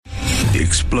The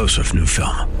explosive new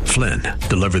film, Flynn,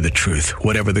 deliver the truth,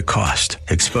 whatever the cost.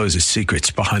 Exposes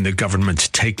secrets behind the government's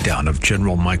takedown of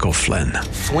General Michael Flynn.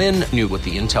 Flynn knew what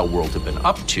the intel world had been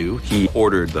up to. He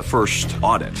ordered the first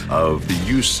audit of the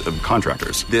use of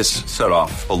contractors. This set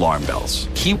off alarm bells.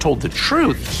 He told the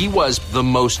truth. He was the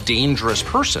most dangerous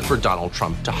person for Donald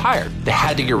Trump to hire. They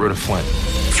had to get rid of Flynn.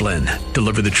 Flynn,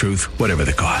 deliver the truth, whatever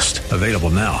the cost. Available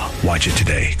now. Watch it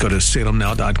today. Go to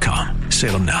salemnow.com.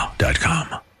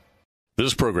 salemnow.com.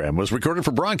 This program was recorded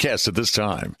for broadcast at this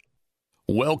time.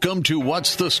 Welcome to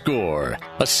What's the Score,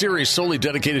 a series solely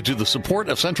dedicated to the support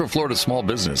of Central Florida small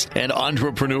business and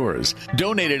entrepreneurs.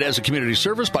 Donated as a community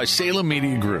service by Salem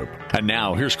Media Group. And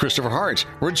now, here's Christopher Hart,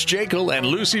 Rich Jekyll, and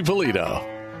Lucy Polito.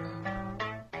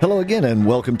 Hello again, and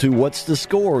welcome to What's the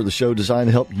Score, the show designed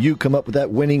to help you come up with that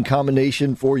winning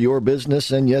combination for your business.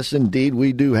 And yes, indeed,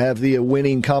 we do have the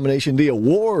winning combination, the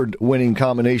award-winning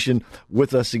combination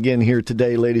with us again here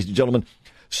today, ladies and gentlemen,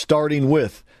 starting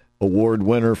with award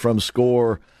winner from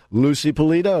SCORE, Lucy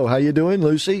Polito. How you doing,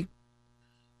 Lucy?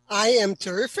 I am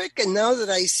terrific, and now that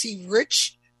I see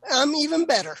Rich, I'm even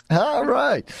better. All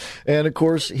right. And, of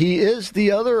course, he is the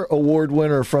other award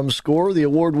winner from SCORE, the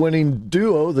award-winning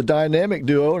duo, the dynamic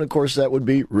duo, and, of course, that would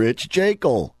be Rich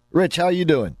Jekyll. Rich, how you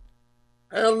doing?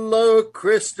 Hello,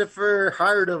 Christopher,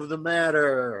 heart of the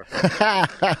matter.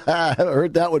 I haven't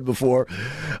heard that one before.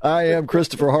 I am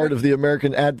Christopher Hart of the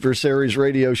American Adversaries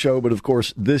radio show, but of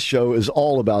course this show is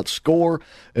all about SCORE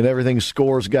and everything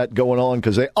SCORE's got going on,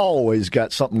 because they always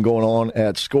got something going on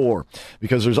at SCORE,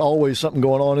 because there's always something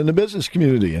going on in the business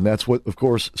community, and that's what, of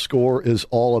course, SCORE is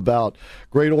all about.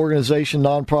 Great organization,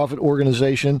 nonprofit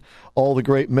organization. All the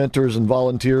great mentors and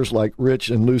volunteers like Rich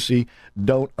and Lucy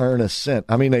don't earn a cent.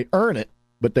 I mean, they earn it,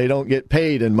 but they don't get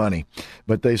paid in money.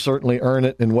 But they certainly earn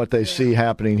it in what they see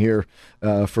happening here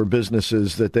for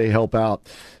businesses that they help out.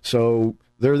 So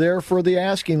they're there for the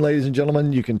asking, ladies and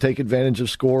gentlemen. You can take advantage of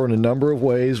SCORE in a number of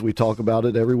ways. We talk about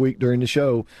it every week during the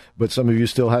show, but some of you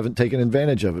still haven't taken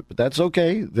advantage of it. But that's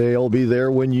okay. They'll be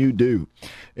there when you do.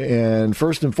 And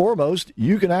first and foremost,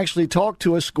 you can actually talk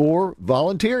to a SCORE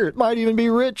volunteer. It might even be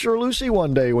Rich or Lucy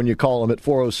one day when you call them at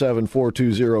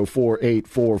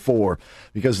 407-420-4844,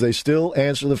 because they still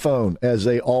answer the phone, as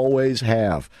they always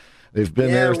have. They've been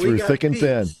there through thick and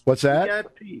thin. What's that?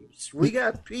 We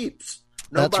got peeps.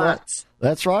 No bots. Right.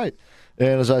 That's right.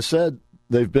 And as I said,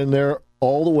 they've been there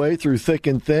all the way through thick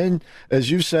and thin.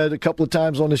 As you said a couple of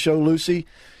times on the show, Lucy,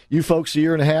 you folks a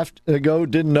year and a half ago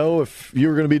didn't know if you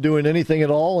were going to be doing anything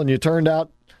at all, and you turned out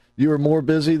you were more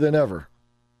busy than ever.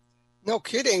 No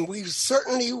kidding. We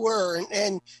certainly were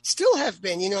and still have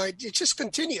been. You know, it just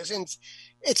continues. And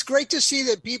it's great to see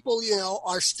that people, you know,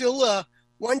 are still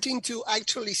wanting to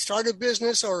actually start a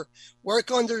business or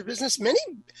work on their business. Many,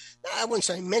 I wouldn't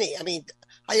say many. I mean,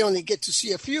 I only get to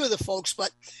see a few of the folks,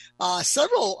 but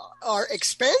several are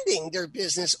expanding their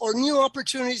business, or new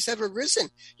opportunities have arisen.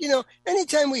 You know,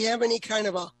 anytime we have any kind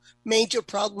of a major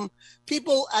problem,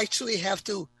 people actually have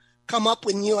to come up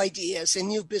with new ideas and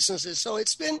new businesses. So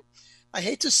it's been, I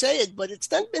hate to say it, but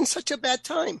it's not been such a bad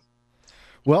time.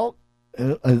 Well,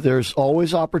 there's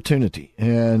always opportunity.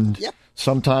 And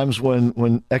sometimes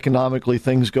when economically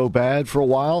things go bad for a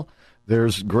while,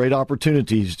 there's great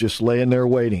opportunities just laying there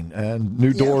waiting, and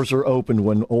new doors are opened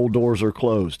when old doors are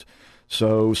closed.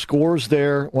 So SCORE's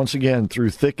there, once again,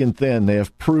 through thick and thin. They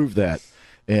have proved that.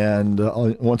 And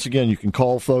once again, you can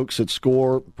call folks at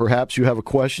SCORE. Perhaps you have a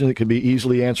question that can be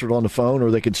easily answered on the phone,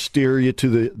 or they could steer you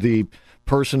to the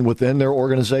person within their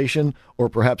organization, or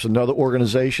perhaps another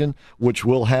organization, which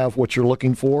will have what you're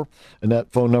looking for. And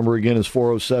that phone number, again, is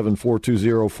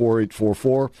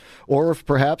 407-420-4844. Or if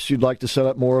perhaps you'd like to set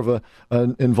up more of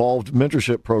an involved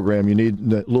mentorship program, you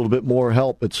need a little bit more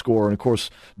help at SCORE. And, of course,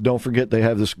 don't forget they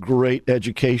have this great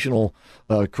educational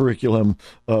curriculum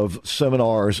of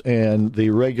seminars and the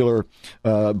regular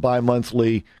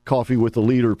bi-monthly Coffee with the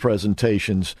Leader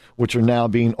presentations, which are now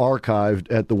being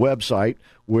archived at the website,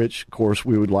 which, of course,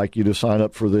 we would like you to sign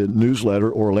up for the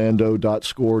newsletter.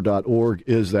 Orlando.score.org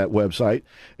is that website.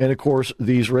 And, of course,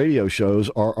 these radio shows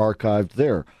are archived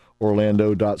there,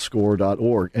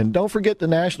 Orlando.score.org. And don't forget the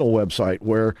national website,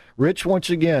 where, Rich, once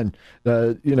again,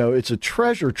 it's a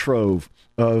treasure trove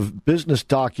of business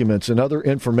documents and other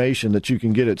information that you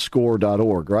can get at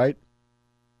score.org, right?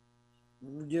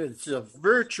 It's a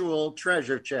virtual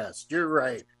treasure chest. You're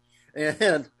right.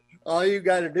 And all you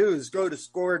got to do is go to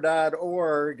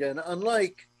score.org. And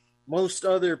unlike most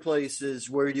other places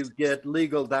where you get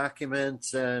legal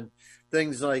documents and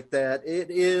things like that,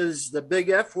 it is the big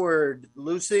F word,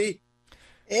 Lucy.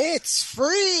 It's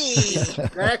free.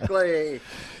 Exactly.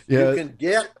 You can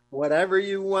get whatever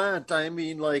you want. I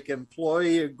mean, like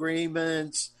employee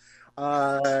agreements,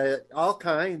 all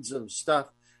kinds of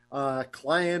stuff,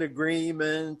 client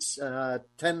agreements,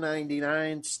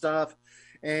 1099 stuff.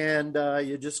 And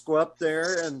you just go up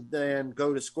there and then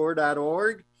go to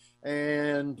score.org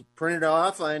and print it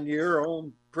off on your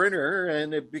own printer,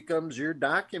 and it becomes your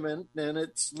document and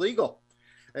it's legal.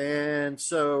 And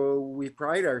so we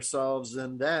pride ourselves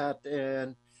in that.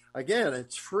 And again,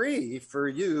 it's free for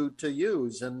you to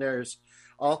use. And there's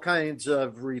all kinds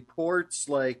of reports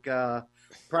like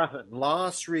profit and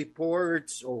loss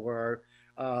reports, or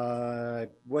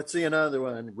what's the another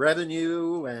one?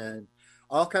 Revenue, and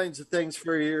all kinds of things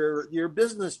for your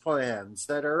business plans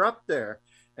that are up there.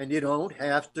 And you don't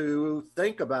have to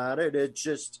think about it.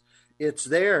 It's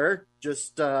there,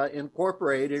 just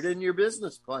incorporated in your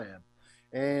business plan.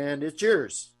 And it's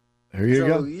yours. There you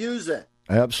go. Use it.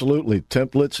 Absolutely.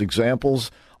 Templates,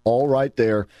 examples, all right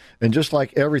there. And just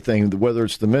like everything, whether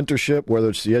it's the mentorship, whether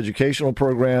it's the educational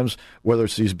programs, whether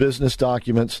it's these business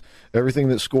documents, everything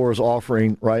that SCORE is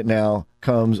offering right now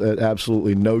comes at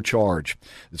absolutely no charge.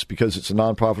 It's because it's a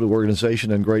nonprofit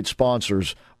organization and great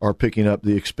sponsors are picking up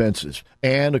the expenses.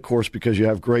 And, of course, because you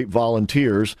have great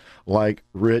volunteers like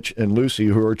Rich and Lucy,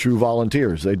 who are true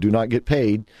volunteers. They do not get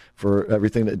paid for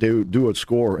everything that they do at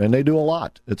SCORE, and they do a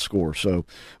lot at SCORE. So,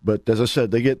 but as I said,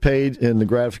 they get paid in the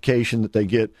gratification that they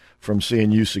get from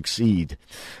seeing you succeed.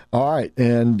 All right,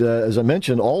 and as I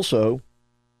mentioned, also,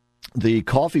 the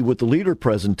Coffee with the Leader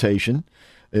presentation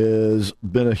has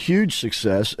been a huge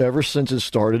success ever since it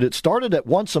started. It started at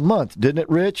once a month, didn't it,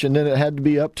 Rich? And then it had to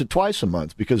be up to twice a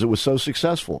month because it was so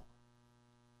successful.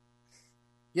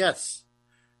 Yes,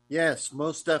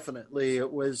 most definitely.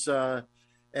 It was,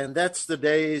 and that's the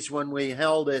days when we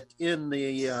held it in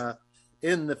the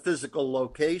physical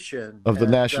location of the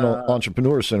National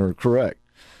Entrepreneur Center, correct?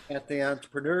 At the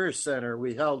Entrepreneur Center,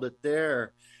 we held it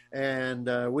there. And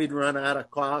we'd run out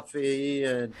of coffee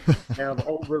and have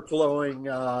overflowing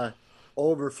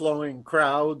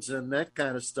crowds and that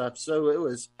kind of stuff. So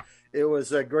it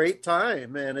was a great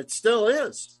time, and it still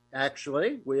is.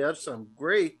 Actually, we have some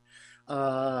great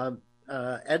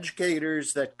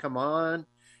educators that come on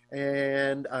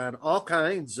all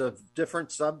kinds of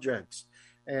different subjects.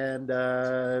 And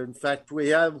in fact, we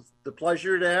have the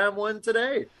pleasure to have one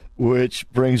today. Which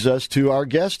brings us to our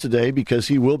guest today, because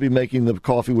he will be making the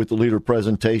Coffee with the Leader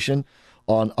presentation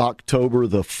on October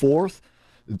the 4th.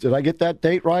 Did I get that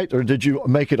date right, or did you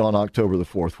make it on October the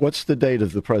 4th? What's the date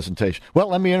of the presentation? Well,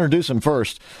 let me introduce him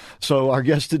first. So our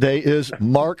guest today is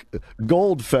Mark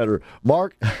Goldfeder.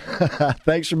 Mark,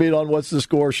 thanks for being on What's the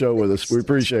Score show with us. We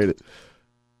appreciate it.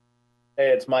 Hey,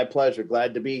 it's my pleasure.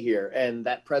 Glad to be here. And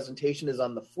that presentation is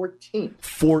on the 14th.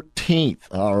 14th.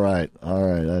 All right.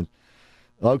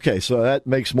 Okay, so that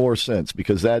makes more sense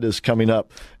because that is coming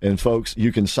up. And, folks,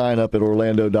 you can sign up at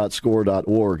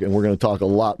orlando.score.org, and we're going to talk a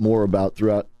lot more about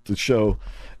throughout the show.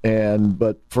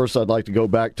 But first, I'd like to go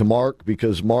back to Mark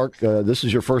because, Mark, this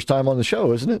is your first time on the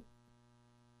show, isn't it?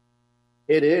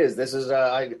 It is. This is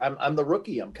I'm the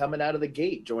rookie. I'm coming out of the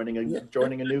gate, joining a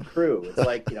new crew. It's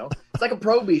like it's like a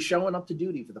probie showing up to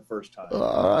duty for the first time.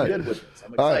 All right. I'm good with this.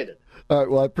 I'm excited. All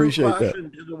right. Well, I appreciate that.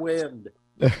 To the wind.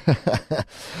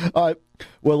 All right.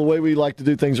 Well, the way we like to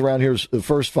do things around here is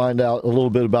first find out a little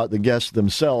bit about the guests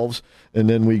themselves, and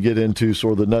then we get into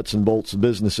sort of the nuts and bolts of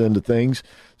business end of things.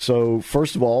 So,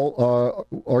 first of all,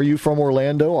 are you from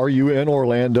Orlando? Are you in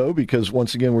Orlando? Because,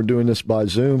 once again, we're doing this by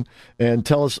Zoom. And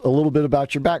tell us a little bit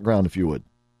about your background, if you would.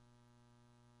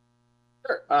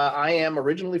 Sure. I am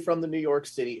originally from the New York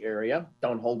City area.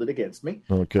 Don't hold it against me.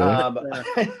 Okay. I'll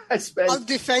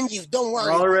defend you. Don't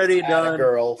worry. Already done.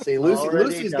 Girl. See,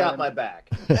 Lucy's got my back.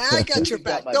 I got your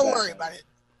back. Don't worry about it.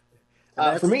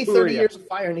 For me, 30 years of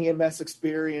fire and EMS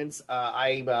experience.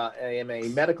 I am a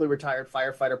medically retired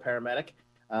firefighter paramedic,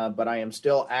 but I am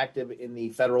still active in the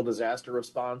federal disaster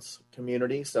response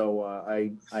community. So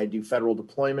I do federal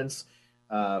deployments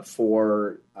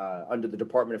for under the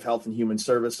Department of Health and Human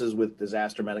Services with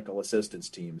disaster medical assistance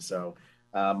teams. So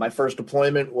my first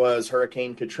deployment was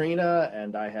Hurricane Katrina,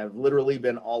 and I have literally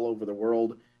been all over the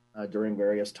world during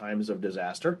various times of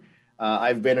disaster.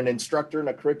 I've been an instructor and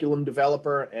a curriculum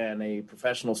developer and a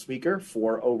professional speaker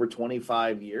for over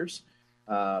 25 years.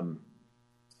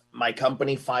 My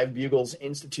company, Five Bugles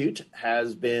Institute,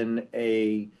 has been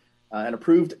an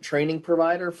approved training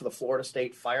provider for the Florida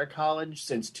State Fire College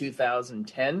since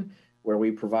 2010, where we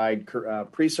provide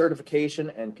pre-certification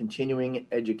and continuing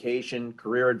education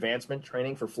career advancement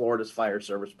training for Florida's fire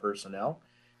service personnel.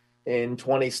 In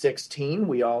 2016,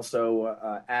 we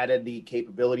also added the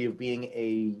capability of being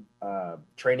a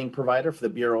training provider for the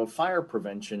Bureau of Fire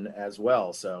Prevention as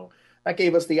well. So that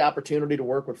gave us the opportunity to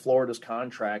work with Florida's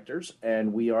contractors,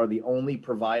 and we are the only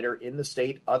provider in the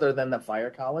state other than the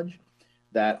Fire College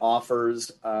that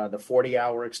offers the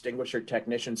 40-hour extinguisher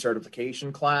technician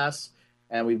certification class.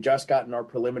 And we've just gotten our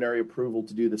preliminary approval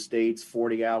to do the state's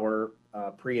 40-hour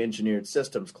pre-engineered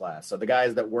systems class. So the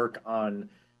guys that work on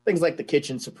things like the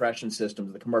kitchen suppression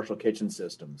systems, the commercial kitchen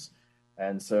systems.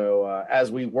 And so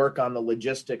as we work on the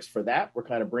logistics for that, we're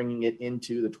kind of bringing it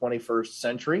into the 21st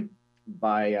century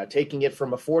by taking it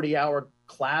from a 40-hour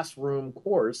classroom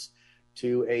course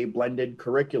to a blended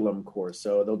curriculum course.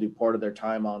 So they'll do part of their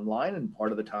time online and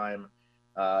part of the time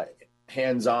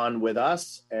hands-on with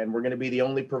us. And we're going to be the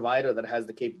only provider that has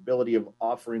the capability of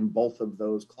offering both of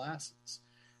those classes.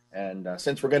 And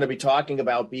since we're going to be talking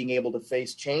about being able to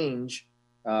face change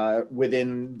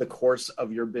within the course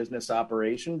of your business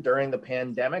operation, during the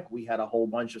pandemic, we had a whole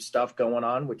bunch of stuff going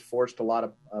on, which forced a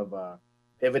lot of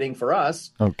pivoting for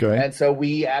us. Okay. And so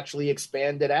we actually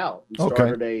expanded out. We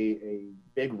started a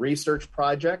big research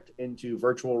project into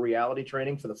virtual reality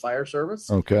training for the fire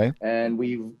service. Okay. And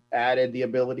we've added the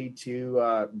ability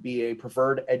to be a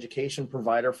preferred education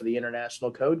provider for the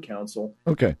International Code Council,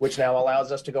 okay, which now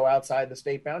allows us to go outside the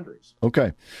state boundaries.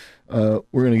 Okay. We're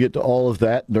going to get to all of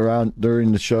that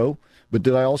during the show. But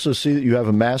did I also see that you have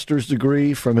a master's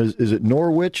degree from, is it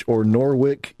Norwich or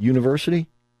Norwich University?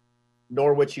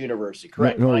 Norwich University,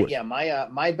 correct. Norwich.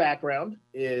 My background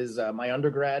is my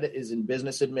undergrad is in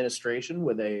business administration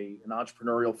with an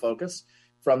entrepreneurial focus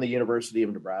from the University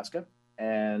of Nebraska,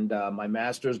 and my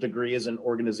master's degree is in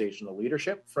organizational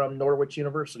leadership from Norwich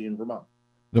University in Vermont.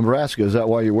 Nebraska, is that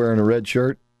why you're wearing a red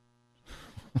shirt?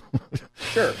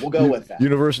 Sure, we'll go with that.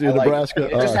 University of Nebraska.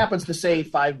 It just happens to say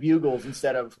 5 Bugles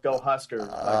instead of Go Huskers.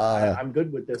 I'm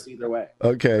good with this either way.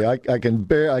 Okay, I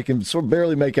can sort of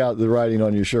barely make out the writing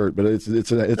on your shirt, but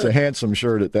it's a handsome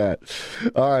shirt at that.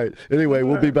 All right. Anyway,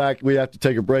 we'll be back. We have to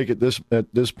take a break at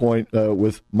this point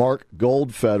with Mark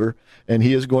Goldfeder, and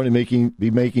he is going to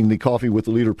be making the Coffee with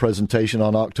the Leader presentation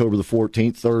on October the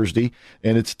 14th, Thursday,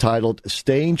 and it's titled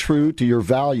 "Staying True to Your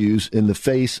Values in the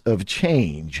Face of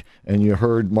Change." And you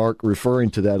heard Mark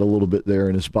referring to that a little bit there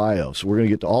in his bio. So we're going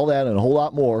to get to all that and a whole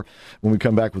lot more when we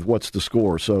come back with What's the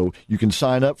Score. So you can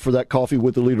sign up for that Coffee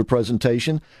with the Leader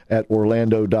presentation at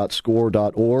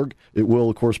orlando.score.org. It will,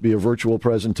 of course, be a virtual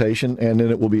presentation, and then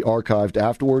it will be archived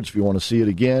afterwards if you want to see it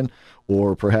again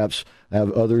or perhaps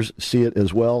have others see it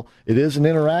as well. It is an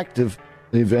interactive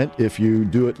event. If you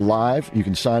do it live, you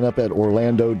can sign up at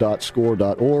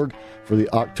orlando.score.org for the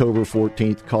October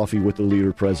 14th Coffee with the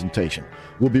Leader presentation.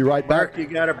 We'll be right back. Mark, you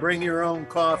got to bring your own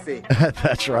coffee.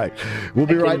 That's right. We'll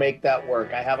be right. Make that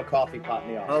work. I have a coffee pot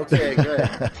in the office. Okay,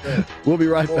 good. We'll be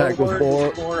right back with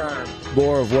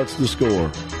more of What's the Score.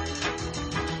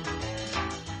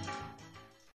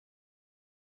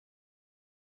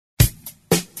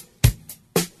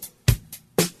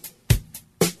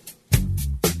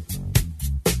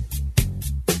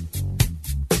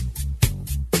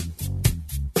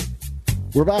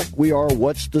 We're back. We are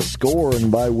What's the Score?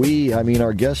 And by we, I mean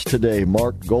our guest today,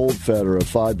 Mark Goldfeder of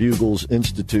 5 Bugles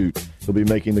Institute. He'll be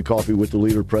making the Coffee with the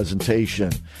Leader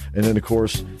presentation. And then, of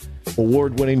course,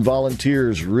 award-winning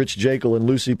volunteers, Rich Jekyll and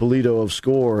Lucy Polito of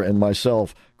SCORE, and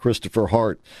myself, Christopher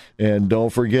Hart. And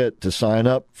don't forget to sign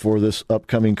up for this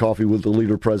upcoming Coffee with the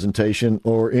Leader presentation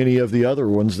or any of the other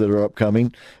ones that are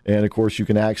upcoming. And, of course, you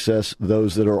can access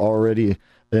those that are already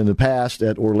in the past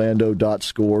at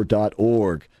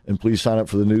orlando.score.org. And please sign up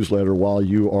for the newsletter while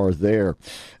you are there.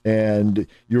 And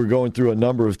you were going through a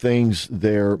number of things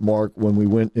there, Mark, when we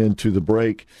went into the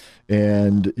break.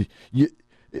 And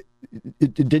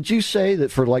did you say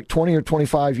that for like 20 or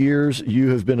 25 years you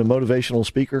have been a motivational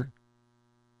speaker?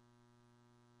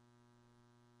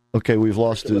 Okay, we've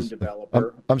lost his.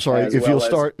 I'm sorry.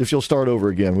 If you'll start over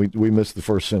again, we missed the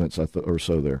first sentence or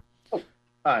so there.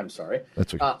 I'm sorry.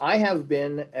 That's okay. I have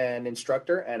been an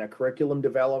instructor and a curriculum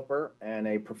developer and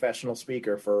a professional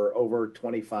speaker for over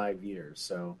 25 years.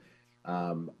 So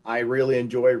I really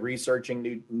enjoy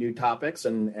researching new topics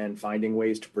and finding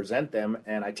ways to present them.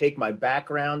 And I take my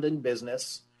background in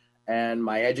business and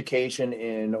my education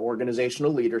in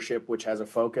organizational leadership, which has a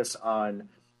focus on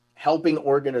helping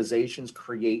organizations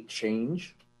create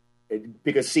change.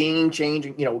 Because seeing change,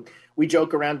 we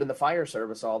joke around in the fire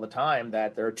service all the time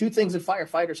that there are two things that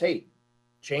firefighters hate: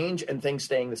 change and things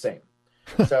staying the same.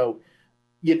 So,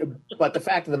 but the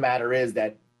fact of the matter is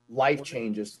that life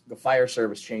changes, the fire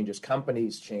service changes,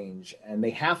 companies change, and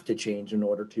they have to change in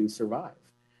order to survive.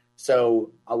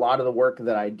 So a lot of the work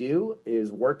that I do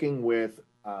is working with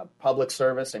public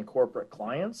service and corporate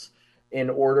clients in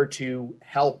order to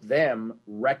help them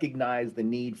recognize the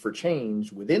need for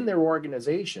change within their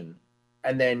organization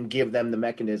and then give them the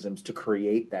mechanisms to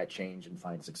create that change and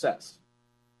find success.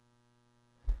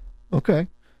 Okay.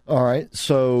 All right.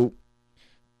 So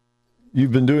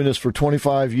you've been doing this for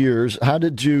 25 years. How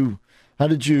did you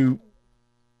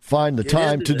find the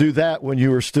time to do that when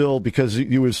you were still, because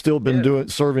you had still been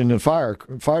serving in the fire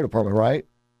department, right?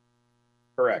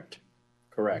 Correct.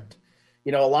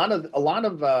 You know, a lot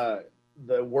of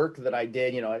the work that I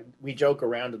did, you know, we joke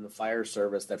around in the fire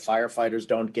service that firefighters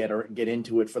don't get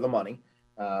into it for the money,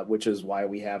 which is why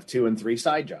we have 2 and 3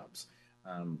 side jobs.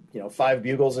 You know, Five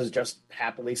Bugles is just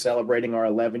happily celebrating our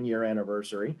 11-year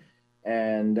anniversary,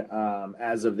 and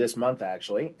as of this month,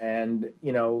 actually. And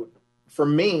you know, for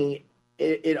me,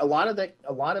 a lot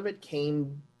of it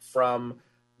came from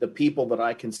the people that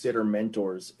I consider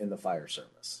mentors in the fire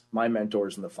service. My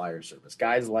mentors in the fire service,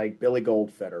 guys like Billy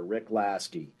Goldfeder, Rick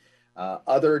Lasky,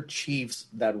 other chiefs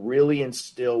that really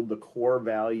instilled the core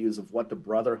values of what the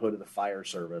brotherhood of the fire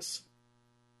service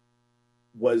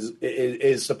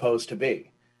is supposed to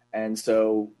be. And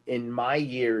so in my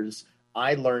years,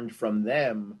 I learned from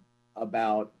them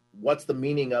about what's the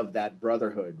meaning of that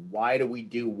brotherhood. Why do we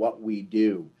do what we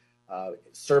do?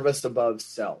 Service above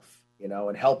self, you know,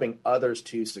 and helping others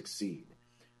to succeed.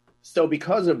 So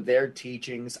because of their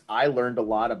teachings, I learned a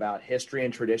lot about history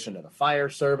and tradition of the fire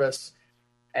service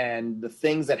and the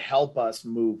things that help us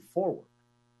move forward.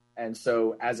 And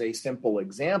so as a simple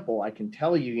example, I can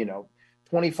tell you, you know,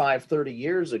 25, 30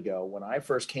 years ago, when I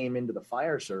first came into the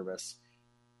fire service,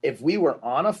 if we were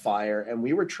on a fire and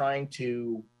we were trying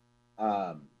to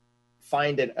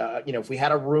find it, you know, if we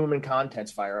had a room and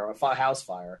contents fire or a house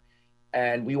fire,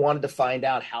 and we wanted to find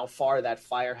out how far that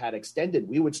fire had extended,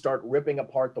 we would start ripping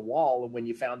apart the wall. And when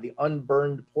you found the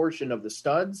unburned portion of the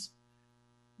studs,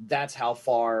 that's how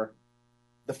far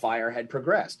the fire had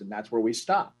progressed. And that's where we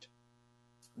stopped.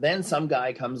 Then some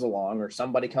guy comes along or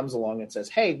somebody comes along and says,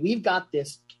 hey, we've got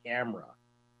this camera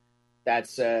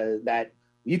that's that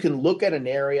you can look at an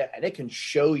area and it can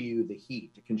show you the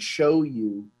heat. It can show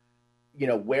you, you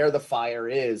know, where the fire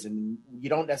is, and you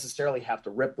don't necessarily have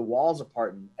to rip the walls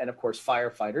apart. And of course,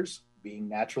 firefighters being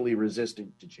naturally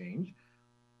resistant to change,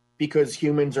 because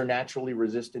humans are naturally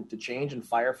resistant to change and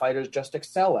firefighters just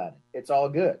excel at it. It's all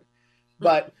good.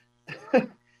 But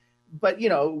you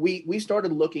know, we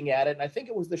started looking at it, and I think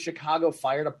it was the Chicago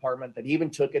Fire Department that even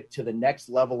took it to the next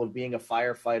level of being a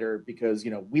firefighter, because,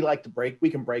 you know, we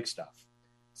can break stuff.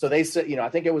 So they said, you know, I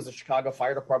think it was the Chicago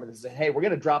Fire Department that said, hey, we're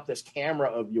going to drop this camera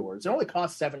of yours. It only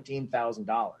costs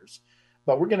 $17,000,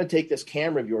 but we're going to take this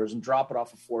camera of yours and drop it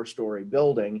off a 4-story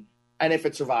building. And if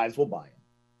it survives, we'll buy it.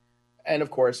 And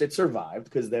of course it survived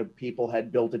because the people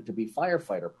had built it to be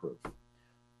firefighter proof.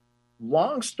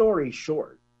 Long story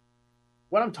short,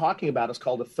 what I'm talking about is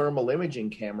called a thermal imaging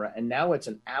camera. And now it's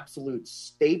an absolute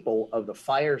staple of the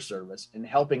fire service in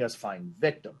helping us find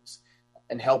victims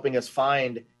and helping us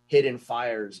find hidden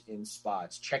fires in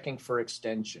spots, checking for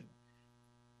extension.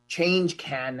 Change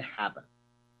can happen.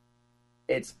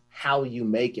 It's how you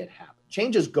make it happen.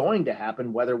 Change is going to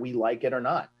happen whether we like it or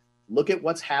not. Look at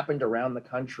what's happened around the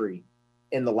country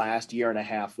in the last year and a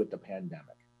half with the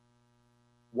pandemic.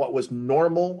 What was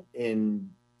normal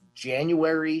in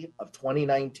January of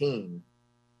 2019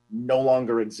 no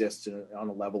longer exists on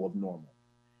a level of normal.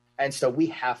 And so we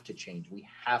have to change. We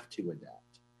have to adapt.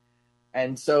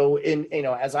 And so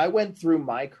as I went through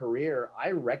my career,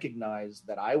 I recognized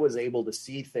that I was able to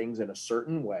see things in a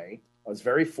certain way. I was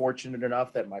very fortunate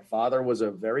enough that my father was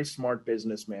a very smart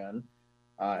businessman,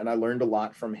 and I learned a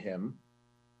lot from him.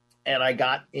 And I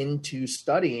got into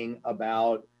studying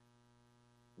about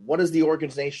what is the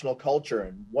organizational culture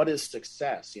and what is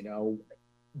success. You know,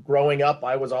 growing up,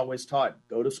 I was always taught,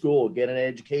 go to school, get an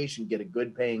education, get a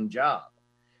good paying job.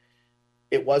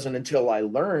 It wasn't until I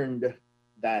learned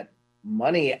that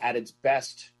money at its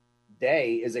best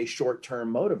day is a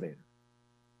short-term motivator.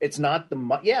 It's not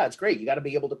it's great. You got to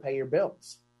be able to pay your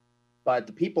bills. But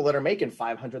the people that are making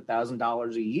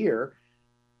 $500,000 a year,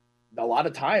 a lot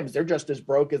of times they're just as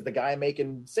broke as the guy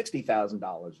making $60,000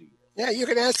 a year. Yeah, you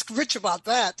can ask Rich about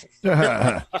that.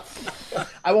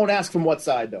 I won't ask from what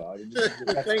side, though.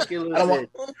 Thank you,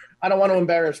 I don't want to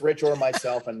embarrass Rich or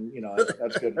myself, and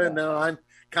that's good. No, I'm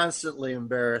constantly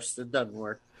embarrassed. It doesn't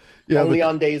work. Yeah, only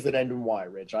on days that end in Y,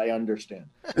 Rich. I understand.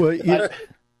 Well,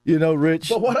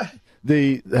 Rich.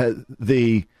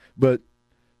 But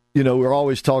we're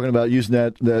always talking about using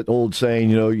that old saying,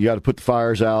 you got to put the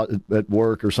fires out at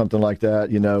work or something like that,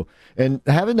 and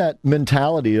having that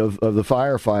mentality of the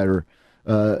firefighter,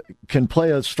 can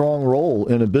play a strong role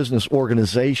in a business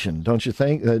organization, don't you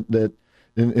think? That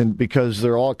because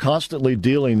they're all constantly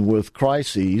dealing with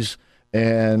crises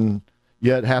and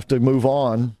yet have to move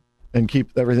on and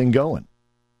keep everything going.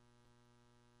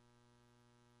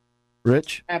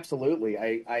 Rich? Absolutely.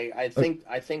 I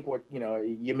think what,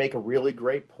 you make a really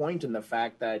great point in the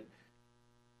fact that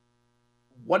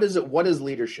what is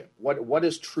leadership? What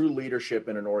is true leadership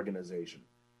in an organization?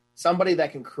 Somebody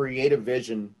that can create a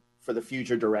vision for the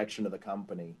future direction of the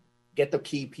company, get the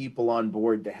key people on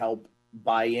board to help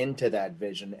buy into that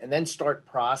vision, and then start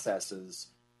processes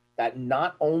that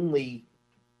not only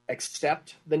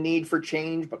accept the need for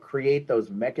change, but create those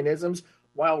mechanisms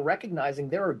while recognizing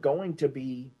there are going to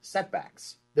be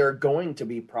setbacks. There are going to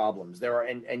be problems.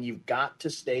 And you've got to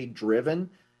stay driven,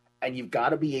 and you've got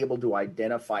to be able to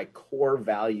identify core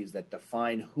values that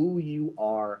define who you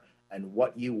are and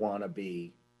what you want to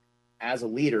be as a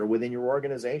leader within your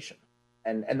organization.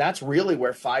 And that's really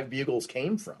where Five Bugles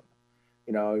came from.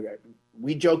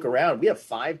 We joke around. We have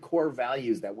 5 core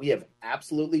values that we have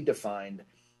absolutely defined,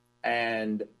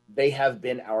 and they have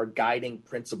been our guiding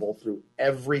principle through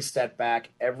every setback,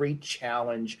 every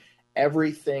challenge,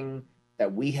 everything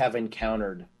that we have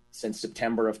encountered since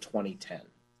September of 2010.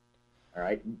 All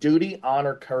right. Duty,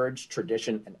 honor, courage,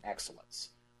 tradition, and excellence.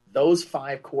 Those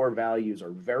 5 core values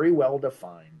are very well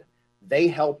defined. They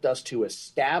helped us to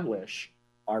establish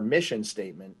our mission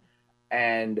statement.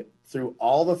 And through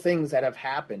all the things that have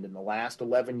happened in the last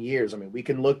 11 years, we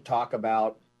can talk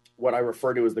about what I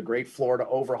refer to as the Great Florida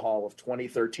Overhaul of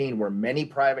 2013, where many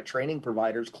private training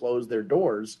providers closed their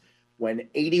doors when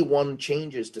 81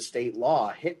 changes to state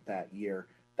law hit that year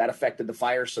that affected the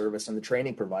fire service and the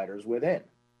training providers within.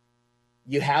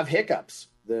 You have hiccups,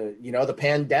 the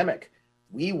pandemic.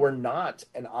 We were not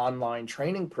an online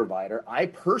training provider. I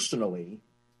personally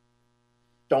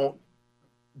don't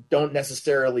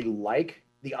necessarily like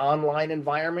the online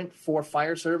environment for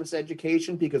fire service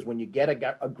education, because when you get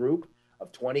a group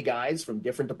of 20 guys from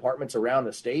different departments around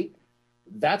the state,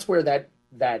 that's where that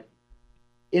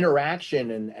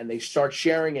interaction and they start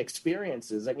sharing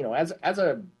experiences. As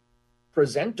a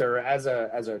presenter, as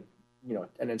an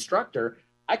instructor,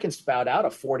 I can spout out a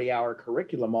 40-hour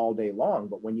curriculum all day long.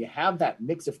 But when you have that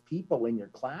mix of people in your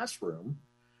classroom,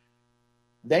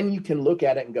 then you can look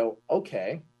at it and go,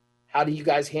 okay, how do you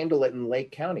guys handle it in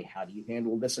Lake County? How do you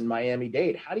handle this in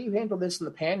Miami-Dade? How do you handle this in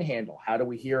the Panhandle? How do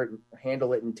we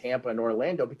handle it in Tampa and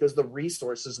Orlando? Because the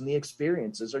resources and the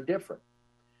experiences are different.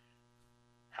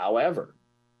 However,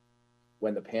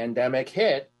 when the pandemic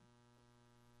hit,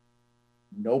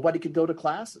 nobody could go to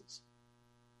classes.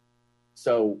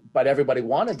 But everybody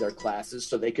wanted their classes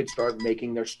so they could start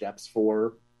making their steps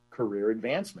for career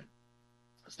advancement.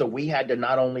 So we had to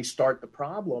not only start the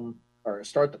process,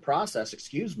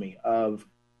 of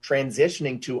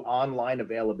transitioning to online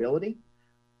availability,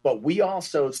 but we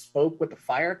also spoke with the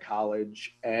Fire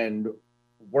College and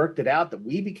worked it out that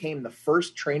we became the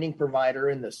first training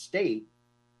provider in the state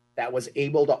that was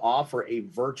able to offer a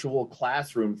virtual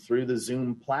classroom through the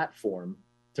Zoom platform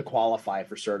to qualify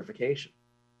for certification.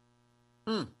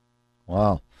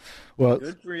 Wow. Well,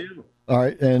 good for you. All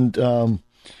right. And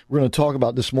we're going to talk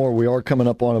about this more. We are coming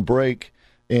up on a break.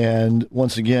 And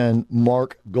once again,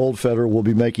 Mark Goldfeder will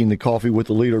be making the Coffee with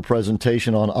the Leader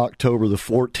presentation on October the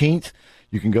 14th.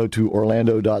 You can go to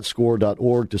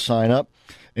orlando.score.org to sign up.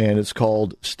 And it's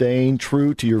called Staying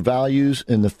True to Your Values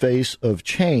in the Face of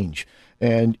Change.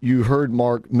 And you heard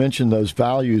Mark mention those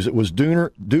values. It was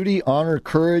duty, honor,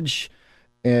 courage,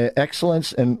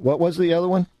 excellence, and what was the other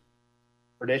one?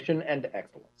 Tradition and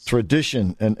excellence.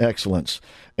 Tradition and excellence.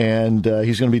 And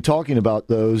he's going to be talking about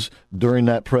those during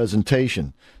that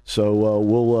presentation. So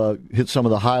we'll hit some of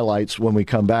the highlights when we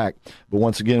come back. But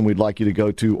once again, we'd like you to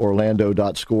go to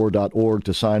orlando.score.org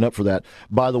to sign up for that.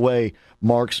 By the way,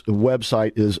 Mark's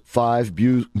website is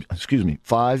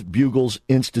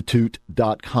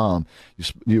fivebuglesinstitute.com.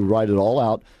 You write it all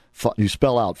out. You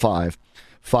spell out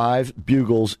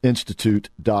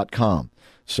fivebuglesinstitute.com.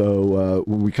 So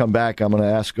when we come back, I'm going to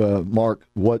ask Mark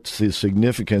what's the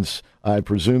significance. I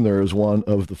presume there is one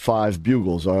of the 5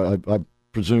 bugles. I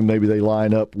presume maybe they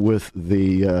line up with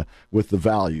the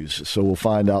values. So we'll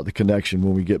find out the connection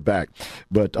when we get back.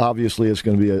 But obviously, it's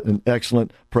going to be an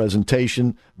excellent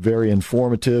presentation, very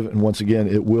informative, and once again,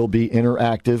 it will be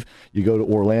interactive. You go to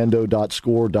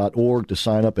orlando.score.org to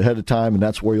sign up ahead of time, and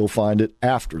that's where you'll find it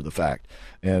after the fact.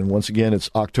 And once again, it's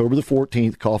October the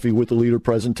 14th, Coffee with the Leader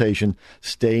presentation,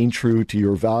 staying true to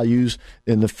your values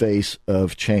in the face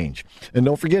of change. And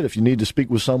don't forget, if you need to speak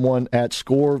with someone at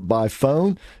SCORE by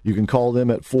phone, you can call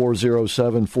them at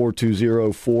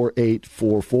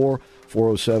 407-420-4844.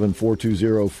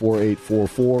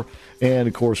 407-420-4844. And,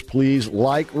 of course, please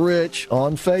like Rich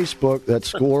on Facebook. That's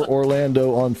Score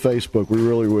Orlando on Facebook. We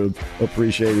really would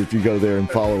appreciate it if you go there and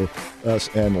follow us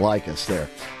and like us there.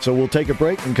 So we'll take a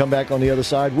break and come back on the other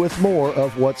side with more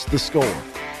of What's the Score.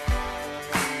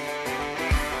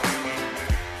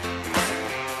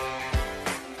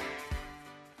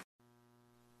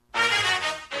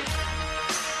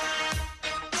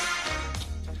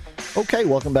 Okay,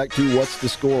 welcome back to What's the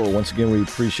Score? Once again, we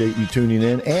appreciate you tuning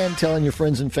in and telling your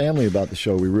friends and family about the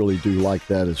show. We really do like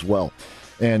that as well.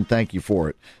 And thank you for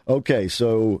it. Okay,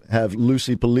 so have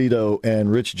Lucy Polito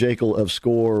and Rich Jekyll of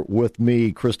SCORE with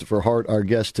me, Christopher Hart, our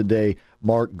guest today,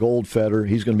 Mark Goldfeder.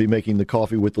 He's going to be making the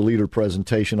Coffee with the Leader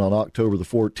presentation on October the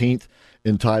 14th,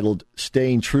 entitled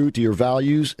Staying True to Your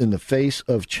Values in the Face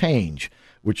of Change,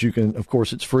 which you can, of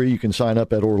course, it's free. You can sign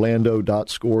up at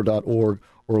orlando.score.org.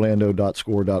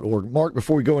 orlando.score.org. Mark,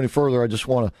 before we go any further, I just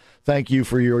want to thank you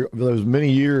for those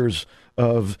many years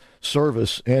of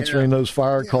service, answering those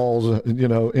fire calls,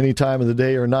 any time of the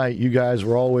day or night. You guys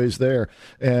were always there,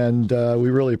 and we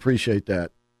really appreciate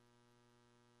that.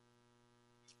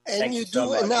 And Thank you so do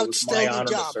much. an outstanding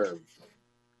job.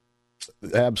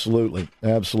 Absolutely.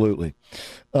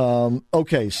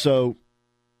 Okay, so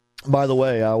by the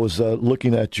way, I was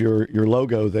looking at your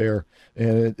logo there,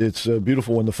 and it's a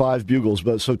beautiful one, the Five Bugles.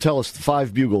 But so tell us, the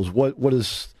Five Bugles, where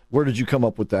did you come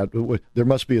up with that? There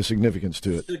must be a significance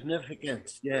to it.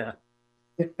 Significance, yeah.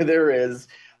 There is.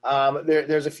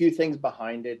 There's a few things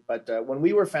behind it, but when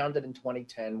we were founded in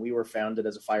 2010, we were founded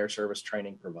as a fire service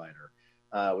training provider.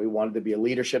 We wanted to be a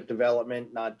leadership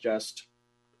development, not just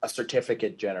a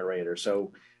certificate generator.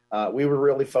 So we were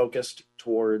really focused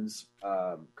towards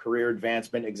career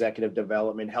advancement, executive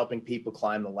development, helping people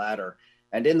climb the ladder.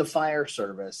 And in the fire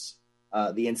service,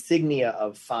 the insignia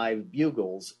of Five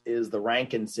Bugles is the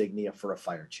rank insignia for a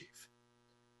fire chief.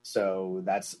 So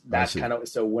that's kind of,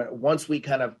 so once we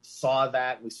kind of saw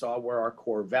that, we saw where our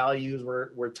core values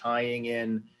were tying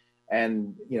in,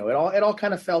 and it all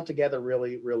kind of fell together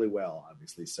really, really well,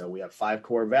 obviously. So we have 5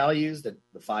 core values, the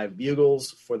 5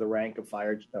 Bugles for the rank of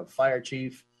fire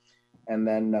chief. And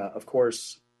then, of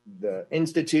course, the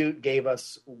Institute gave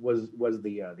us, was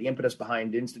the impetus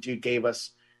behind Institute, gave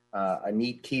us a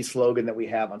neat key slogan that we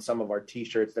have on some of our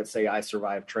T-shirts that say, "I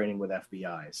survived training with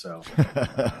FBI." So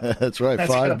that's right.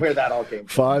 That's kind of where that all came from.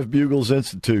 Five Bugles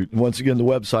Institute. Once again, the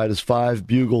website is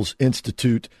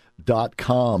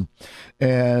fivebuglesinstitute.com.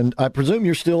 And I presume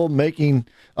you're still making,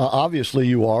 obviously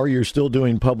you're still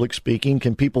doing public speaking.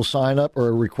 Can people sign up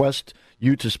or request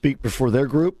you to speak before their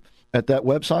group at that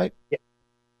website? Yeah.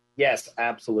 Yes,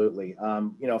 absolutely.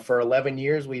 For 11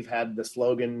 years, we've had the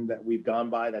slogan that we've gone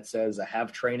by that says,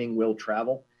 "Have training, will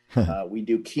travel." We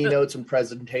do keynotes and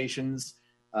presentations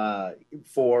we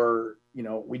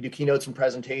do keynotes and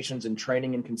presentations and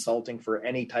training and consulting for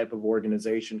any type of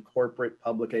organization, corporate,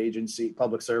 public agency,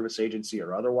 public service agency,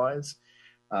 or otherwise.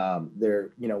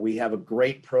 We have a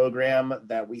great program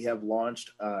that we have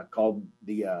launched called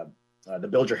the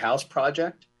Build Your House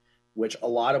Project, which a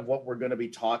lot of what we're going to be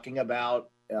talking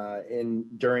about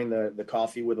during the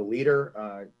Coffee with a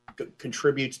Leader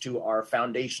contributes to our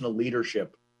foundational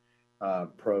leadership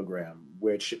program,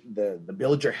 which the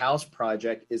Build Your House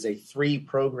Project is a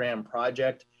 3-program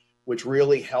project, which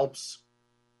really helps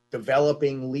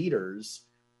developing leaders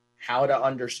how to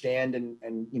understand and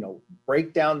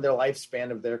break down their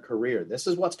lifespan of their career. This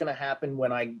is what's going to happen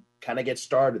when I kind of get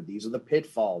started. These are the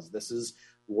pitfalls. This is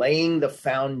laying the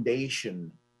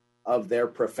foundation of their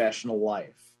professional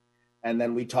life. And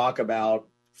then we talk about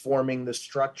forming the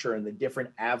structure and the different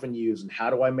avenues and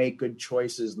how do I make good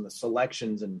choices and the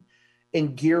selections and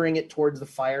gearing it towards the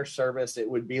fire service. It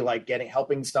would be like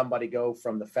helping somebody go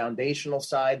from the foundational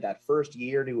side that first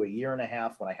year to a year and a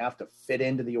half when I have to fit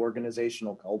into the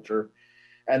organizational culture.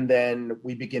 And then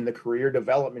we begin the career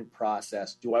development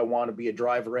process. Do I want to be a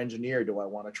driver engineer? Do I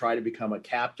want to try to become a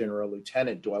captain or a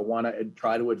lieutenant? Do I want to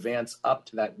try to advance up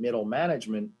to that middle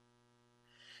management?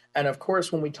 And of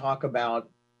course, when we talk about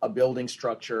a building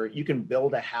structure, you can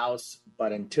build a house,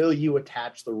 but until you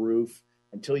attach the roof,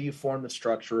 until you form the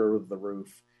structure of the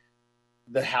roof,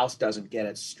 the house doesn't get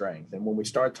its strength. And when we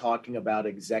start talking about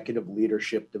executive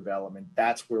leadership development,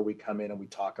 that's where we come in and we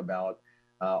talk about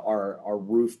our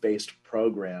roof-based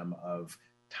program of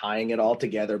tying it all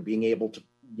together, being able to,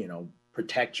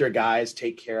 protect your guys,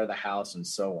 take care of the house, and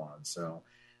so on. So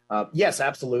Yes,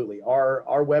 absolutely.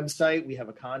 Our website, we have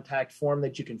a contact form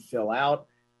that you can fill out.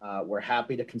 We're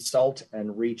happy to consult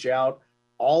and reach out.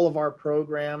 All of our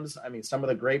programs, I mean, some of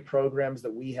the great programs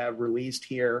that we have released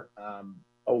here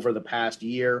over the past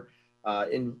year,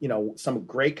 some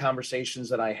great conversations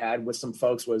that I had with some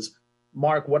folks was,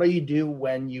 Mark, what do you do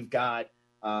when you've got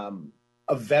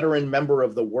a veteran member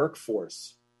of the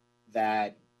workforce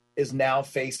that is now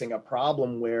facing a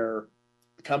problem where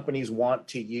companies want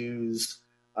to use,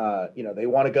 they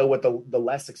want to go with the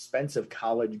less expensive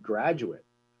college graduate?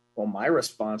 Well, my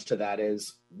response to that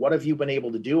is, what have you been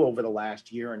able to do over the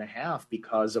last year and a half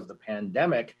because of the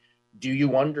pandemic? Do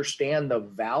you understand the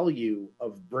value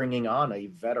of bringing on a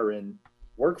veteran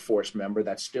workforce member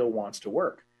that still wants to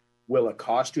work? Will it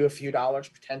cost you a few dollars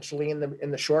potentially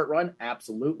in the short run?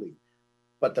 Absolutely.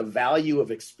 But the value of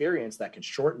experience that can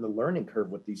shorten the learning curve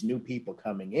with these new people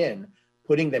coming in,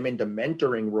 putting them into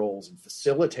mentoring roles and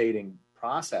facilitating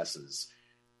processes,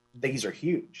 these are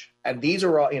huge. And these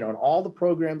are all, and all the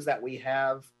programs that we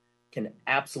have can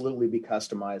absolutely be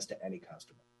customized to any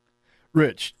customer.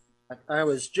 Rich. I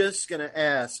was just going to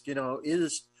ask,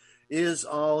 is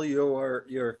all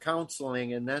your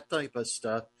counseling and that type of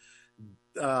stuff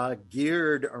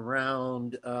geared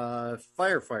around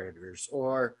firefighters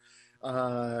or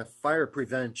fire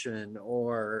prevention,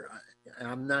 or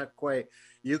I'm not quite,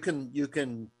 you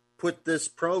can put this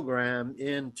program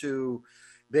into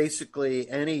basically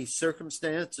any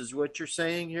circumstance, is what you're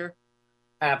saying here?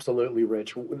 Absolutely,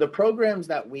 Rich. The programs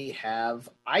that we have,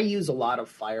 I use a lot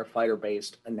of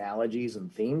firefighter-based analogies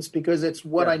and themes because it's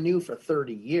what I knew for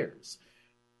 30 years.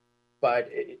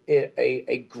 But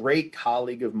a great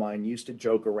colleague of mine used to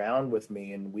joke around with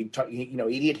me, and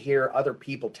he'd hear other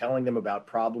people telling them about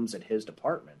problems at his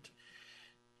department,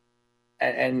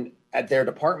 and at their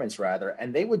departments rather,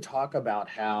 and they would talk about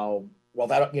how, well,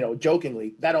 that,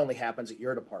 jokingly, that only happens at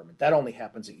your department. That only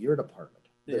happens at your department.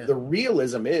 Yeah. The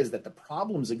realism is that the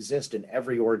problems exist in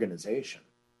every organization.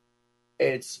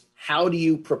 It's how do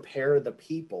you prepare the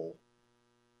people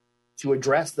to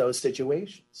address those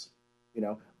situations?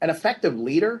 An effective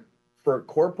leader for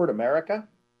corporate America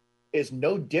is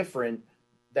no different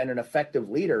than an effective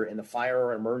leader in the fire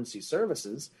or emergency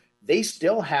services. They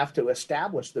still have to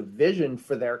establish the vision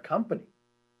for their company,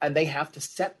 and they have to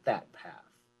set that path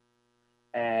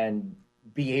and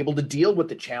be able to deal with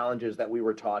the challenges that we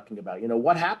were talking about.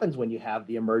 What happens when you have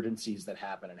the emergencies that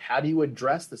happen, and how do you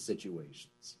address the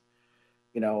situations?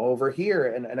 Over here,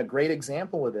 and a great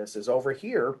example of this is over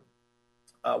here,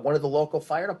 one of the local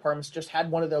fire departments just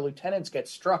had one of their lieutenants get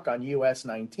struck on US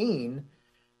 19.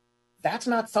 That's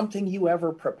not something you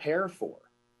ever prepare for.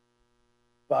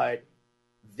 But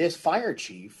this fire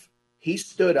chief, he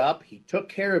stood up, he took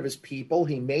care of his people,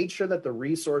 he made sure that the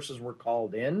resources were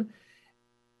called in,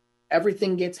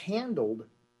 everything gets handled,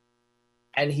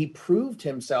 and he proved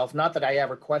himself, not that I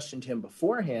ever questioned him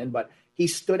beforehand, but he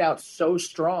stood out so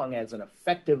strong as an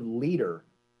effective leader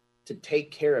to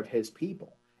take care of his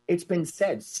people. It's been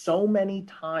said so many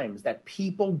times that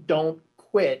people don't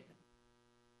quit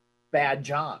bad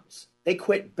jobs. They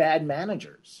quit bad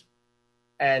managers.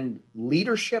 And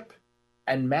leadership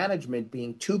and management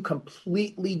being two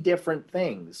completely different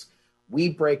things, we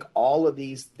break all of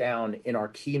these down in our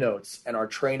keynotes and our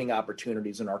training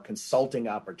opportunities and our consulting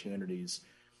opportunities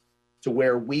to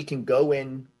where we can go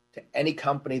in to any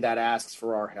company that asks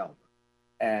for our help.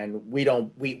 And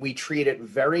we treat it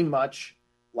very much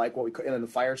like what we, in the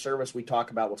fire service, we talk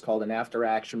about what's called an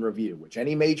after-action review, which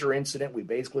any major incident, we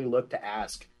basically look to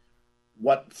ask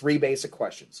three basic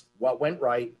questions. What went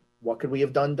right? What could we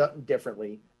have done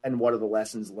differently? And what are the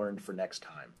lessons learned for next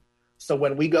time? So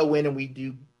when we go in and we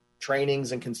do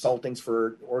trainings and consultings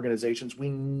for organizations, we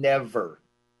never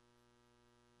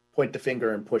point the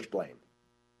finger and push blame.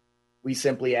 We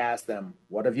simply ask them,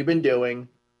 what have you been doing?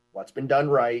 What's been done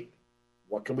right?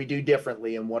 What can we do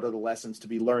differently? And what are the lessons to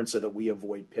be learned so that we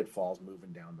avoid pitfalls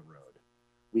moving down the road?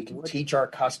 We can teach our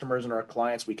customers and our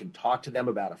clients. We can talk to them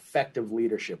about effective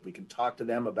leadership. We can talk to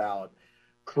them about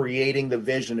creating the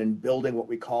vision and building what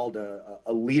we called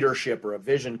a leadership or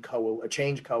a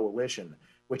change coalition,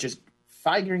 which is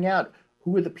figuring out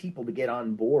who are the people to get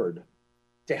on board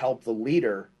to help the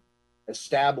leader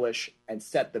establish and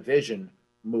set the vision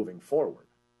moving forward.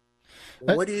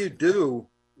 What do you do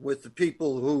with the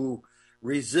people who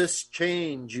resist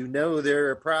change?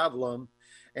 They're a problem.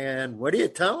 And what do you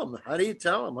tell them? How do you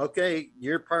tell them, okay,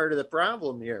 you're part of the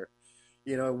problem here?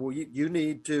 You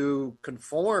need to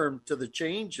conform to the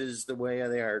changes the way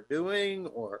they are doing,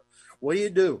 or what do you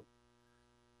do?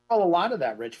 Well, a lot of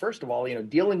that, Rich. First of all,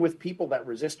 dealing with people that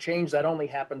resist change, that only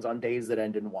happens on days that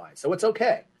end in Y. So it's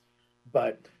okay.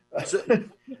 But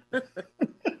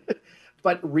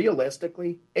But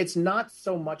realistically, it's not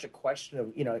so much a question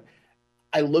of,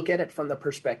 I look at it from the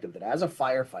perspective that as a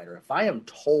firefighter, if I am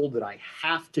told that I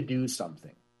have to do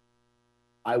something,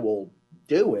 I will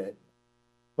do it.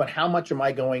 But how much am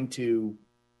I going to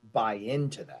buy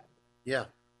into that? Yeah.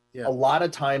 A lot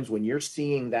of times when you're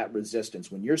seeing that resistance,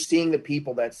 when you're seeing the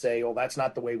people that say, oh, that's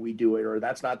not the way we do it, or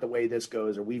that's not the way this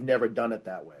goes, or we've never done it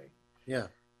that way. Yeah.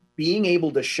 Being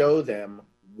able to show them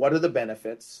what are the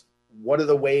benefits, what are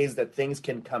the ways that things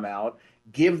can come out,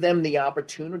 give them the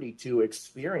opportunity to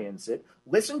experience it,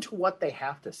 listen to what they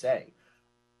have to say.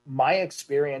 My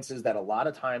experience is that a lot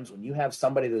of times when you have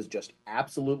somebody that's just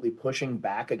absolutely pushing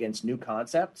back against new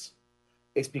concepts,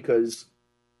 it's because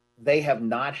they have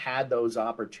not had those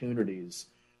opportunities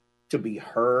to be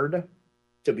heard,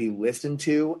 to be listened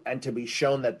to, and to be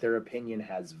shown that their opinion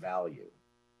has value.